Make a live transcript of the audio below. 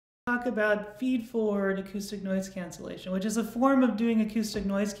talk about feed-forward acoustic noise cancellation, which is a form of doing acoustic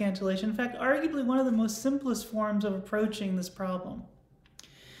noise cancellation. In fact, arguably one of the most simplest forms of approaching this problem.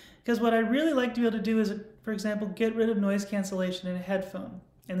 Because what I really like to be able to do is, for example, get rid of noise cancellation in a headphone.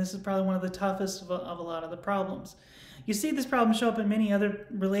 And this is probably one of the toughest of a lot of the problems. You see this problem show up in many other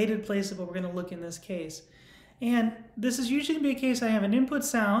related places, but we're going to look in this case. And this is usually going to be a case I have an input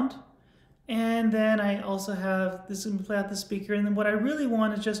sound, and then I also have this going to play out the speaker, and then what I really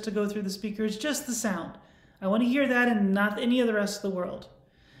want is just to go through the speaker is just the sound. I want to hear that and not any of the rest of the world.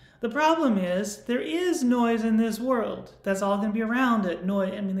 The problem is there is noise in this world. That's all going to be around it.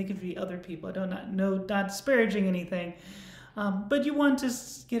 Noise. I mean, they could be other people. I don't know, not disparaging anything, but you want to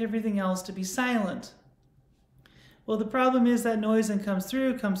get everything else to be silent. Well, the problem is that noise then comes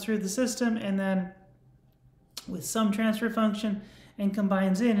through the system, and then with some transfer function and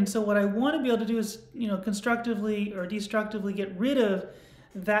combines in. And so what I want to be able to do is, constructively or destructively get rid of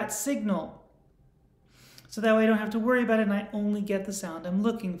that signal. So that way I don't have to worry about it and I only get the sound I'm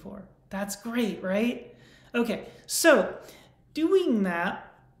looking for. That's great, right? Okay, so doing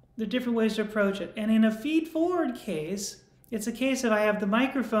that, there are different ways to approach it. And in a feed-forward case, it's a case of I have the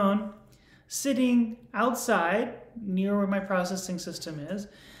microphone sitting outside near where my processing system is,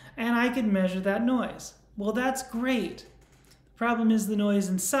 and I can measure that noise. Well, that's great. The problem is the noise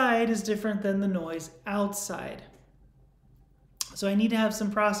inside is different than the noise outside. So I need to have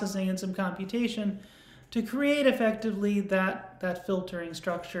some processing and some computation to create effectively that filtering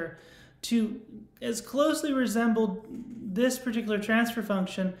structure to as closely resemble this particular transfer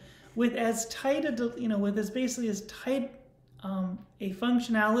function with as tight with as basically as tight a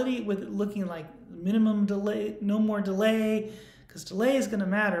functionality with it looking like minimum delay, no more delay, because delay is going to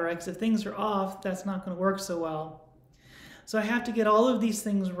matter, right? Because if things are off, that's not going to work so well. So I have to get all of these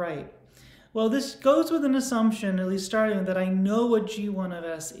things right. Well, this goes with an assumption, at least starting, that I know what G1 of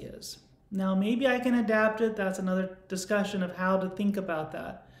S is. Now, maybe I can adapt it. That's another discussion of how to think about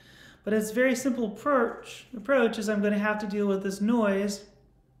that. But it's a very simple approach is I'm going to have to deal with this noise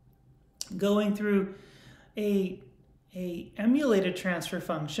going through a emulated transfer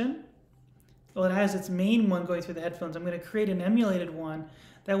function. Well, it has its main one going through the headphones. I'm going to create an emulated one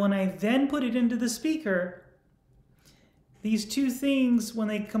that when I then put it into the speaker, these two things, when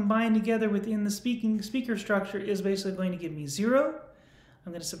they combine together within the speaker structure, is basically going to give me 0.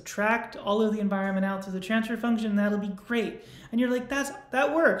 I'm going to subtract all of the environment out through the transfer function, and that'll be great. And you're like,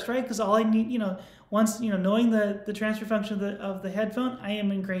 that works, right? Because all I need, once, knowing the transfer function of the headphone, I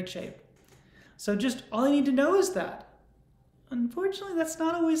am in great shape. So just all I need to know is that. Unfortunately, that's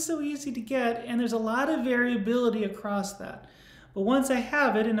not always so easy to get, and there's a lot of variability across that. But once I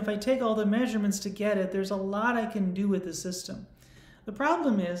have it, and if I take all the measurements to get it, there's a lot I can do with the system. The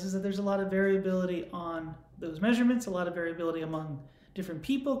problem is that there's a lot of variability on those measurements, a lot of variability among different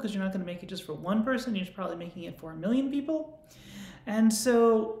people, because you're not going to make it just for one person, you're probably making it for 1 million people. And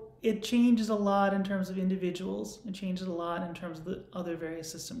so it changes a lot in terms of individuals. It changes a lot in terms of the other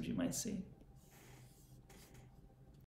various systems you might see.